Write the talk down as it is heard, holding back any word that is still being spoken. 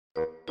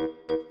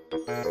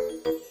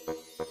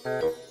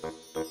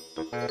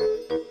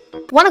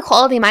Want a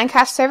quality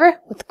Minecraft server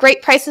with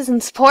great prices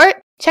and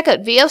support? Check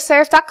out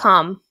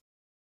VeoServ.com.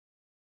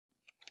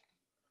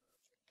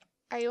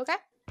 Are you okay?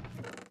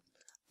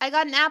 I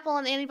got an apple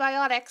and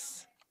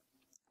antibiotics.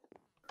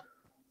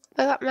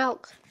 I got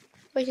milk,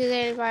 which is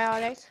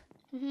antibiotics.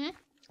 Oh,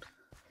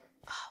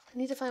 I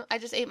need to find. I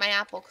just ate my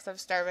apple because I'm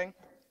starving.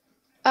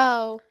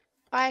 Oh,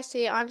 I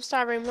see. I'm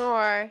starving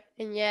more,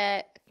 and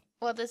yet.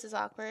 Well, this is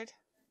awkward.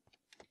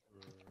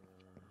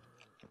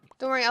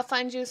 Don't worry, I'll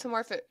find you some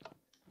more food.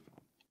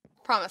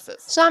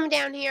 Promises. Some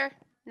down here.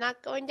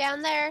 Not going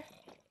down there.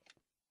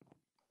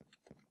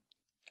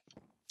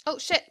 Oh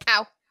shit!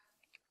 Ow.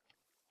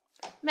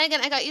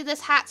 Megan, I got you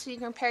this hat so you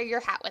can pair your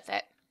hat with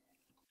it.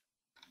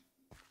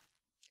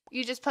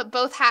 You just put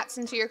both hats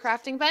into your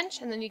crafting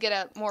bench, and then you get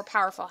a more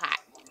powerful hat.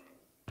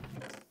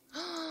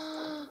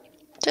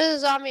 There's a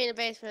zombie in the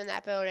basement in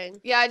that building.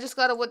 Yeah, I just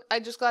got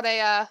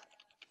a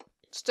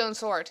stone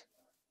sword.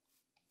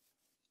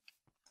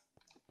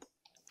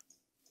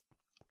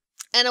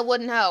 And a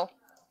wooden hoe.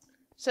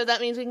 So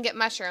that means we can get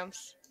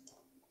mushrooms.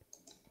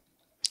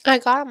 I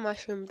got a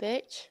mushroom,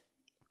 bitch.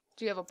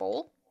 Do you have a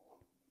bowl?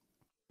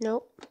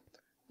 Nope.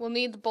 We'll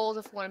need the bowls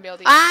if we want to be able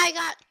to eat. I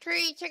got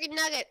 3 chicken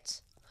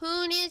nuggets.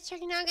 Who needs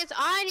chicken nuggets?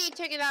 I need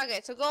chicken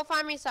nuggets, so go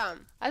find me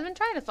some. I've been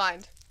trying to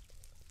find.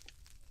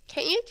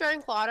 Can you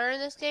drink water in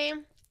this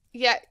game?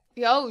 Yeah.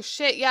 Oh,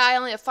 shit. Yeah, I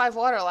only have 5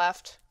 water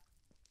left.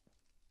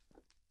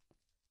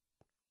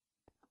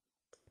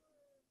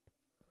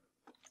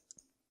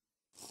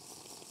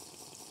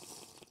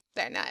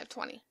 There, now I have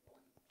 20.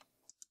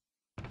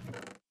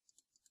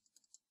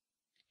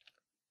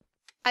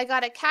 I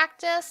got a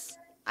cactus.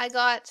 I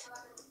got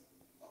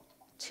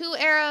 2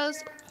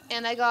 arrows.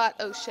 And I got...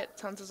 Oh, shit.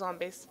 Tons of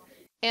zombies.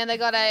 And I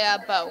got a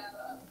bow.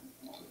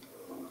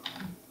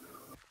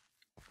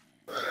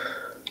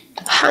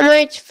 How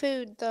much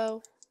food,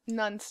 though?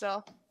 None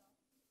still.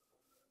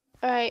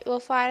 Alright, we'll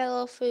find a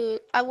little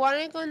food. I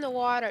want to go in the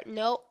water.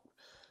 Nope.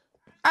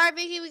 Alright,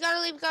 Becky, we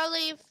gotta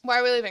leave. Why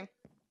are we leaving?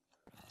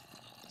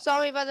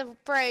 Zombie by the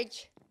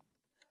bridge.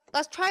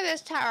 Let's try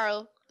this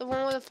tower. The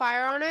one with the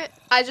fire on it.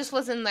 I just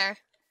was in there.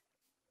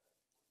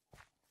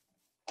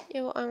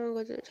 Yeah, well, I want to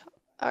go to the top.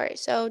 Alright,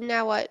 so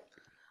now what?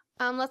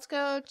 Let's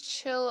go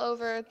chill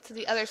over to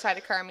the other side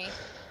of Carmi.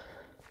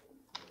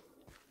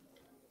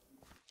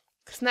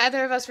 Because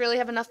neither of us really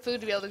have enough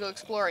food to be able to go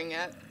exploring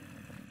yet.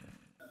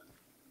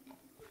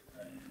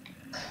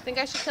 Think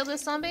I should kill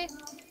this zombie?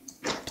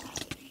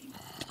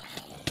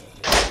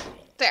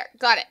 There,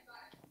 got it.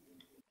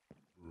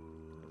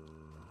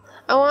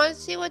 I want to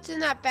see what's in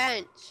that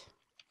bench.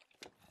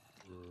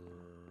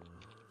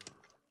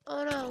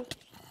 Oh no.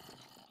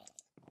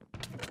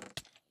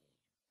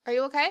 Are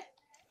you okay?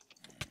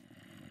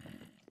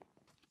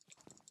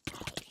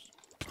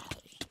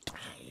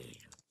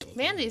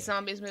 Man, these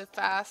zombies move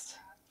fast.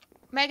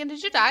 Megan,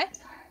 did you die?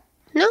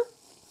 No.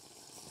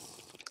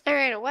 I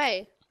ran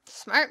away.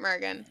 Smart,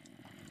 Megan.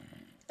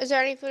 Is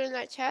there any food in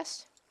that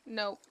chest?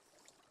 Nope.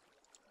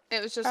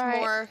 It was just All right.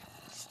 more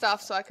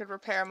stuff so I could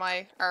repair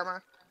my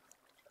armor.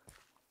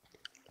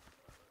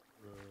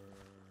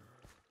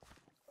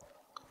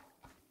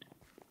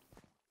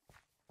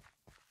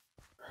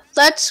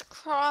 Let's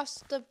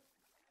cross the...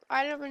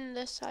 I haven't been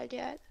this side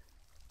yet.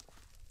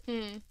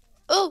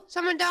 Oh,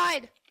 someone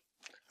died.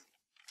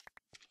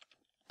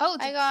 Oh,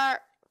 I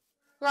got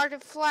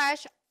rocket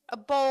flash, a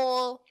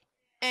bowl,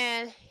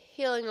 and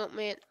healing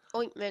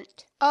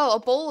ointment. Oh, a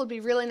bowl would be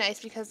really nice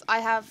because I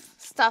have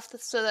stuff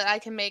so that I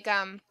can make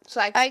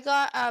I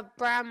got a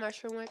brown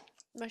mushroom. What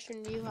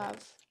mushroom do you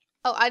have?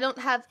 Oh, I don't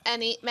have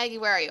any. Maggie,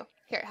 where are you?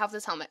 Here, have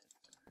this helmet.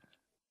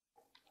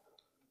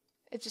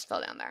 It just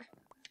fell down there.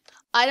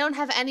 I don't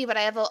have any, but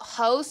I have a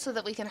hoe so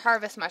that we can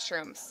harvest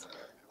mushrooms.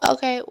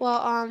 Okay,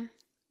 well,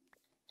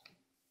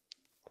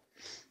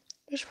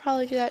 we should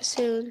probably do that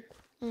soon.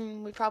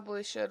 We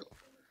probably should.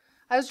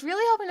 I was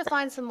really hoping to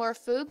find some more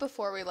food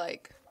before we,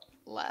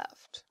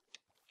 left.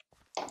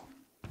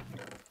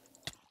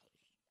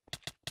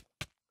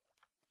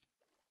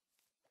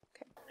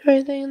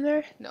 Anything in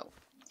there? No.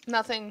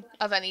 Nothing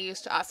of any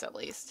use to us, at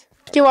least.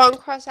 Do you want to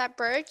cross that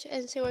bridge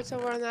and see what's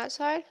over on that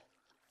side?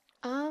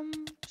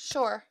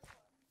 Sure.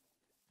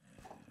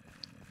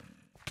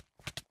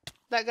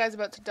 That guy's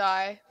about to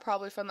die,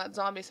 probably from that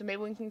zombie, so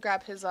maybe we can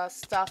grab his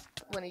stuff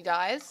when he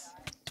dies.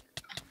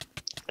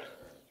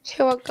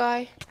 Okay, what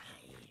guy?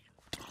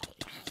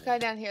 This guy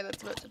down here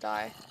that's about to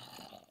die.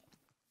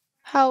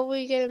 How will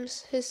we get him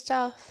his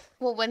stuff?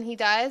 Well, when he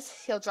dies,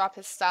 he'll drop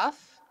his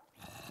stuff.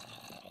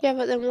 Yeah,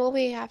 but then will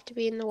we have to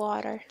be in the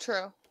water?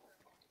 True.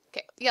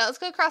 Okay, yeah, let's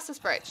go across this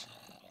bridge.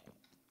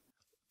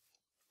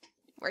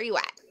 Where are you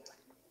at?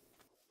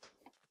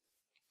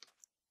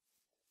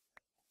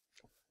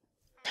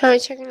 How many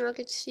chicken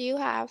nuggets do you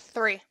have?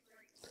 3.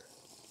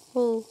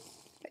 Oh,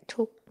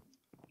 2.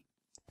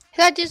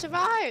 That you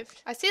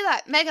survived. I see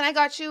that. Megan, I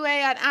got you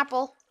an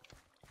apple.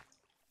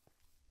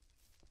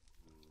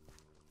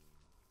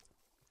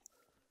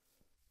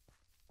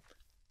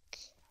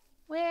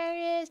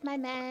 Where is my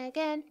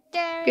Megan?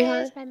 There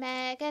is my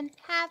Megan.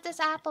 Have this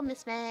apple,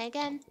 Miss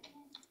Megan.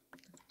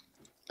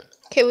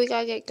 Okay, we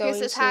gotta get Here's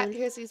going his hat. soon.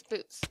 Here's these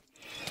boots.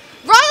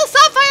 Royal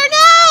Sapphire,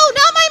 no!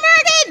 Not my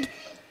Mergen!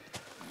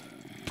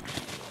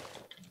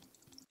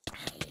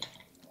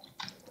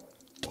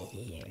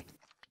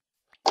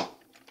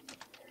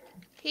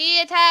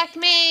 He attacked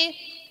me.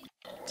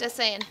 Just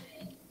saying.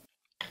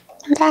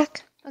 I'm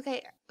back.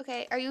 Okay,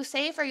 okay. Are you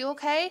safe? Are you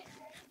okay?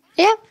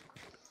 Yeah.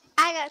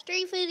 I got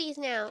 3 foodies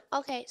now.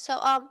 Okay, so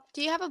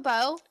do you have a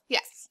bow?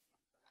 Yes.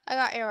 I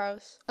got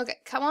arrows. Okay,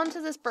 come on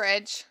to this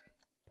bridge.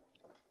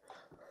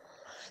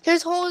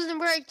 There's holes in the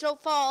bridge.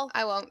 Don't fall.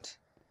 I won't.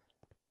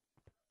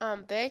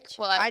 Bitch.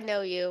 Well, I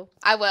know you.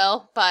 I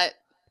will, but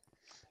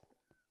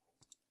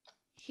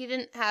he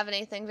didn't have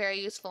anything very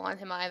useful on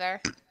him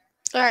either.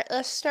 All right,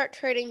 let's start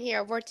trading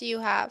here. What do you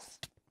have?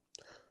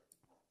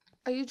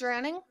 Are you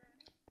drowning?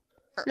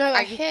 Or No,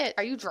 I got hit.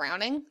 Are you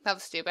drowning? That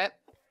was stupid.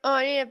 Oh,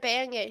 I need a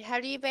bandage. How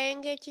do you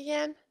bandage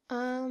again?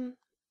 You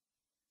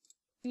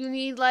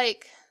need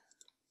like.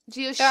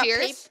 Do you have Got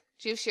shears? tape.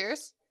 Do you have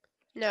shears?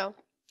 No,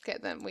 Okay,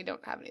 then we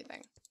don't have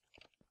anything.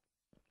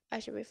 I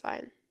should be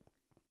fine.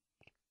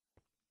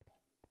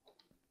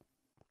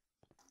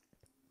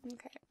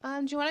 Okay.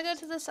 Do you want to go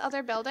to this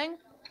other building?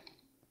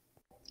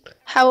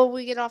 How will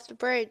we get off the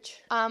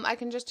bridge? I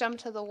can just jump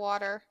to the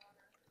water.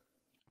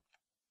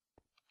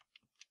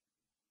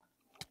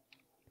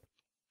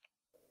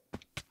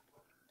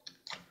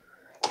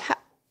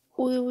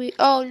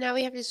 Oh, now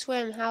we have to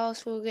swim. How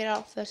else will we get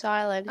off this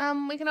island?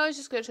 We can always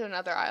just go to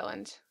another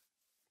island.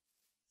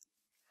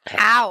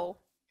 How?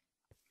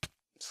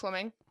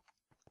 Swimming.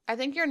 I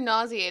think you're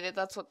nauseated.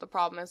 That's what the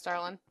problem is,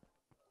 darling.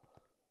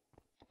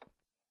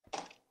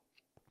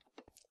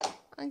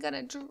 I'm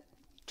gonna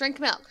drink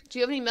milk. Do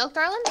you have any milk,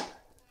 darling?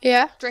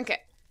 Yeah. Drink it.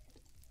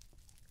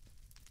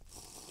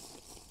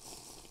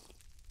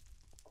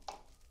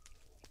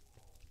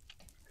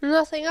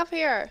 Nothing up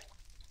here.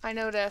 I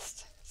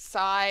noticed.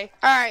 Sigh.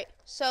 Alright,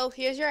 so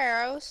here's your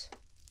arrows.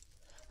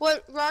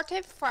 Would raw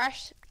type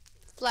flesh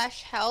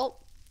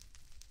help?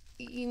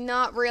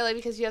 Not really,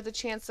 because you have the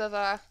chance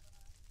of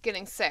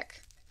getting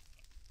sick.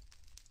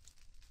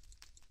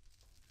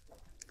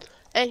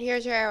 And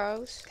here's your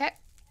arrows. Okay.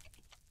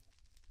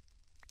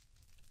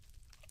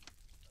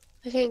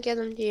 I can't get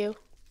them to you.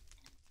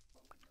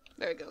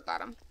 There we go.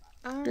 Got him.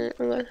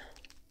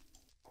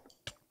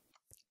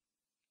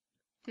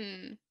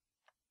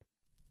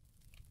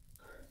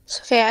 It's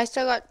okay, I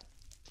still got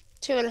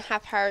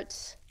 2.5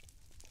 hearts.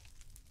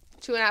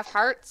 2.5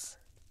 hearts?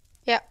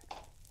 Yep.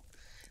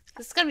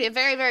 This is going to be a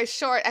very, very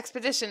short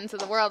expedition to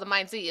the world of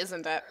MineZ,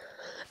 isn't it?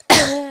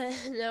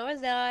 No,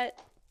 it's not.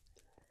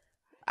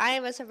 I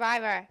am a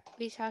survivor.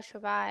 We shall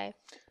survive.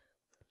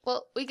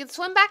 Well, we could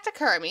swim back to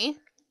Kirby.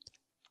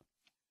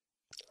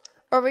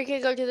 Or we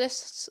could go to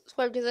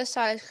swim to this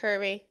side of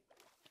Kirby.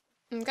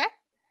 Okay.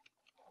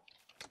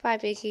 Bye,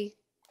 Vicky.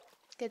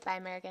 Goodbye,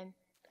 American.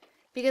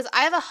 Because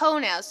I have a hoe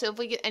now, so if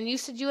we and you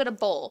said you had a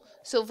bowl.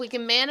 So if we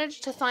can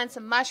manage to find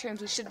some mushrooms,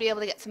 we should be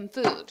able to get some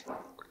food.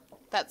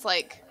 That's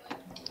like...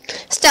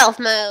 Stealth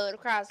mode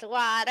across the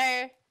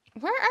water.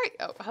 Where are you?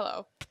 Oh,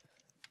 hello.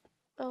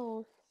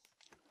 Oh.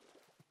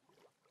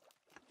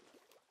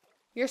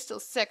 You're still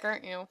sick,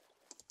 aren't you?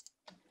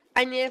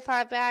 I need to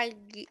find a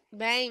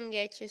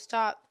bandage to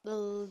stop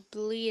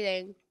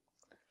bleeding.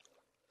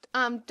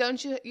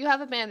 Don't you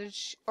have a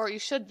bandage, or you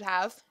should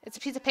have. It's a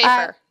piece of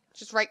paper.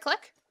 Just right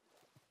click.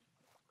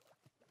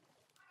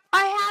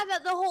 I had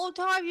that the whole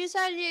time. You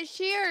said you had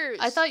shears.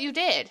 I thought you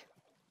did.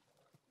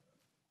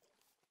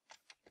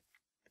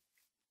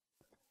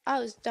 I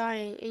was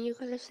dying, and you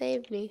could have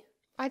saved me.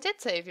 I did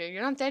save you.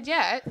 You're not dead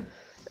yet.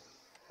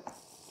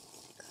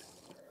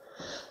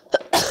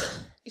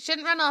 You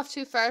shouldn't run off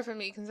too far from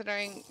me,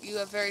 considering you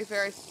have very,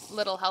 very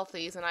little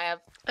healthies, and I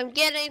have... I'm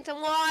getting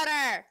some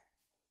water.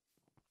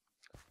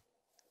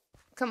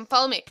 Come,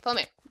 follow me. Follow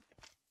me.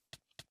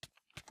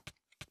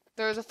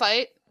 There was a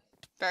fight,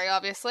 very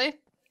obviously.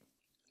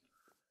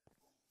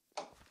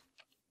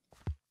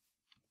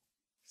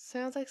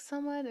 Sounds like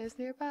someone is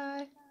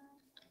nearby.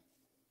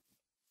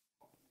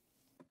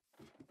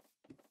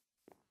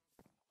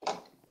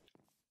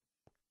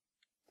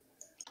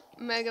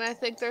 Megan, I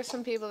think there's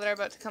some people that are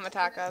about to come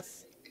attack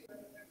us.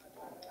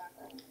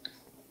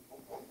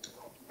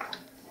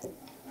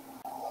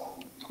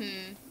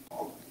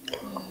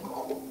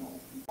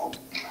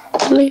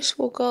 At least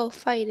we'll go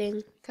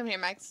fighting. Come here,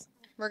 Max.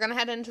 We're gonna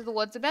head into the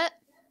woods a bit.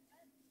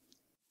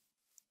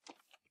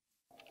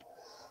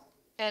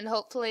 And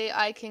hopefully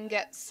I can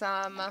get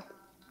some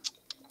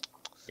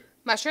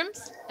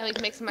mushrooms, and we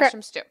can make some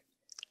mushroom stew.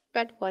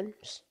 Red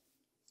ones.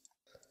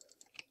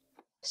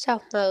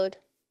 Stealth mode.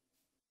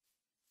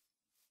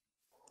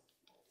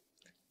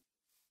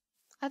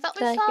 I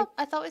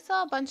thought we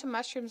saw a bunch of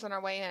mushrooms on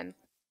our way in.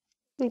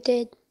 We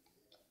did.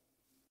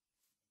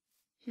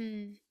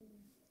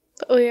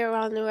 But we were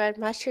on the red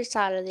mushroom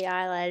side of the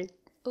island.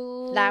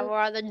 Ooh. Now we're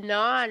on the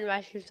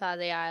non-mushroom side of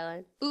the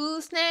island.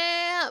 Ooh,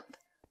 snap!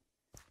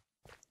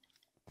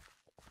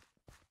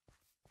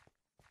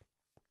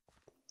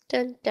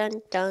 Dun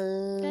dun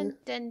dun. Dun,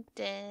 dun,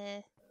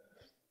 dun.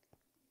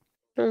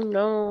 Oh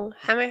no.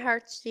 How many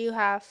hearts do you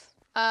have?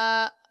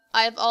 I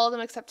have all of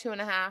them except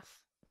 2.5.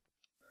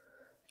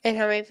 And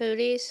how many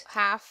foodies?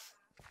 Half.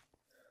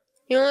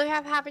 You only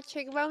have half a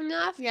chicken bone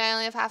enough? Yeah, I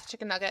only have half a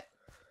chicken nugget.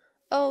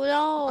 Oh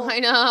no. I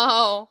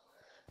know.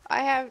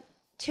 I have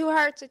 2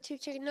 hearts and 2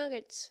 chicken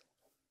nuggets.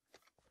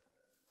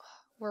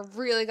 We're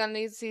really gonna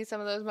need to see some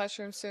of those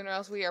mushrooms soon, or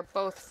else we are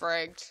both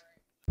frigged.